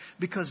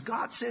 Because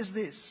God says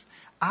this,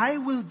 I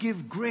will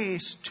give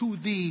grace to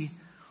the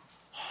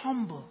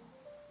humble.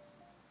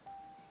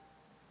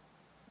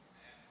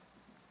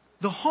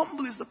 The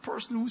humble is the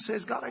person who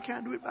says, God, I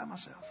can't do it by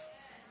myself.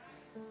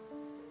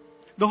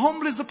 The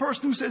humble is the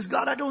person who says,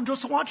 God, I don't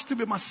just want you to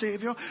be my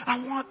Savior. I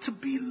want to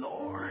be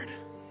Lord.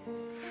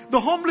 The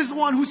humble is the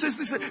one who says,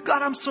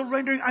 God, I'm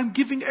surrendering. I'm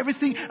giving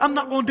everything. I'm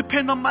not going to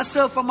depend on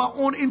myself, on my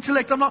own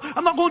intellect. I'm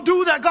not going to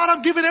do that. God,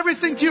 I'm giving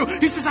everything to you.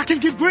 He says, I can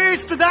give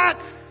grace to that.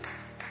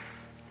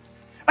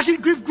 I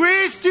can give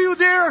grace to you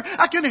there.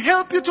 I can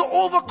help you to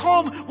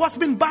overcome what's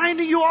been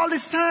binding you all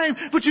this time.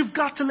 But you've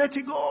got to let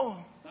it go.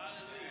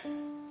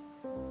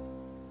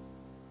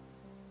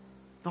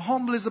 The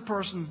humble is the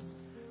person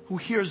who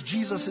hears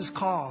Jesus'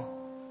 call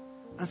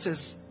and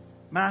says,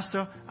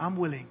 Master, I'm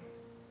willing.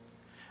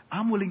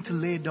 I'm willing to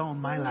lay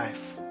down my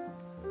life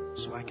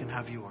so I can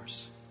have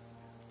yours.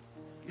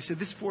 You see,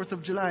 this 4th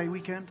of July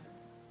weekend,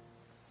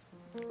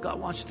 God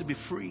wants you to be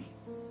free.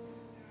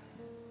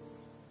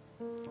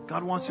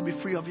 God wants you to be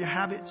free of your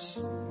habits.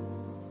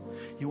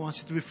 He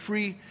wants you to be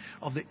free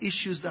of the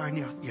issues that are in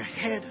your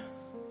head,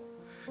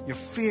 your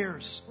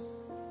fears,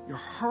 your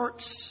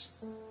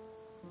hurts,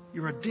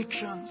 your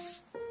addictions,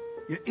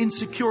 your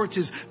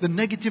insecurities, the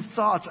negative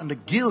thoughts and the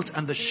guilt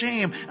and the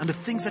shame and the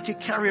things that you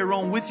carry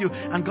around with you.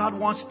 And God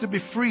wants you to be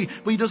free,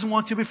 but He doesn't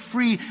want you to be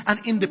free and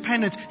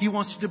independent. He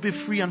wants you to be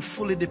free and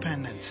fully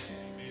dependent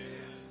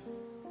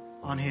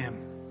on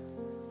Him.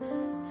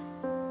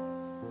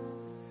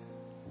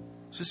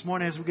 So this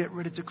morning as we get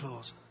ready to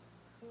close,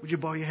 would you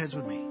bow your heads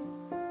with me?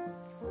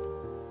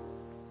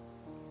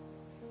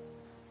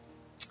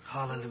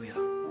 Hallelujah.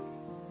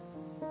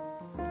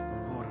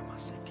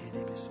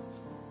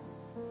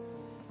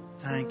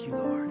 Thank you,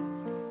 Lord.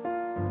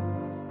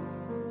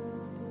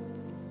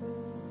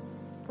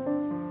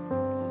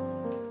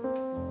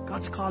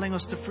 God's calling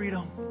us to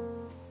freedom.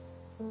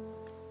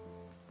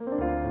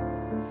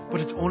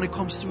 But it only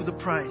comes through the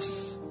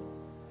price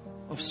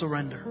of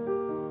surrender.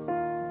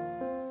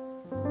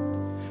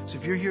 So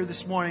if you're here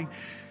this morning,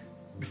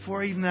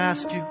 before I even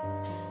ask you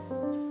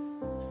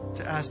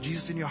to ask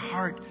Jesus in your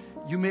heart,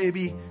 you may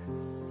be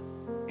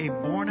a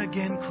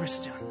born-again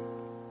Christian.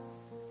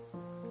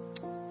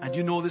 And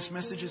you know this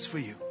message is for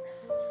you.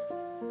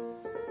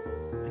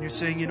 And you're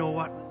saying, you know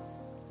what?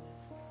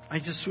 I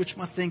just switched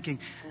my thinking.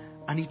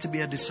 I need to be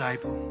a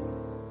disciple.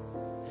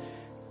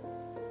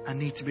 I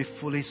need to be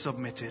fully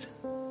submitted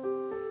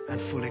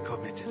and fully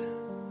committed.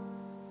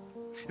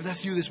 If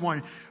that's you this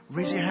morning,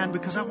 raise your hand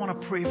because I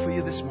want to pray for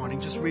you this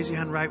morning. Just raise your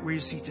hand right where you're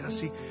seated. I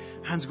see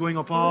hands going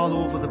up all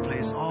over the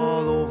place.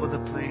 All over the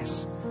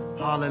place.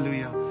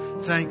 Hallelujah.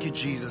 Thank you,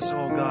 Jesus.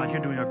 Oh God,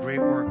 you're doing a great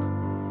work.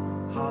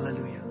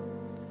 Hallelujah.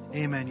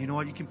 Amen. You know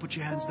what? You can put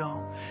your hands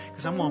down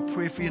because I'm going to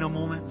pray for you in a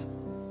moment.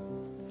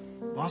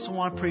 I also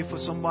want to pray for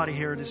somebody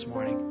here this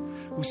morning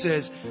who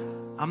says,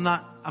 I'm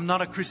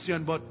not a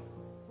Christian, but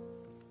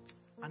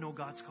I know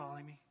God's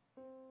calling me.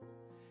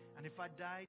 And if I die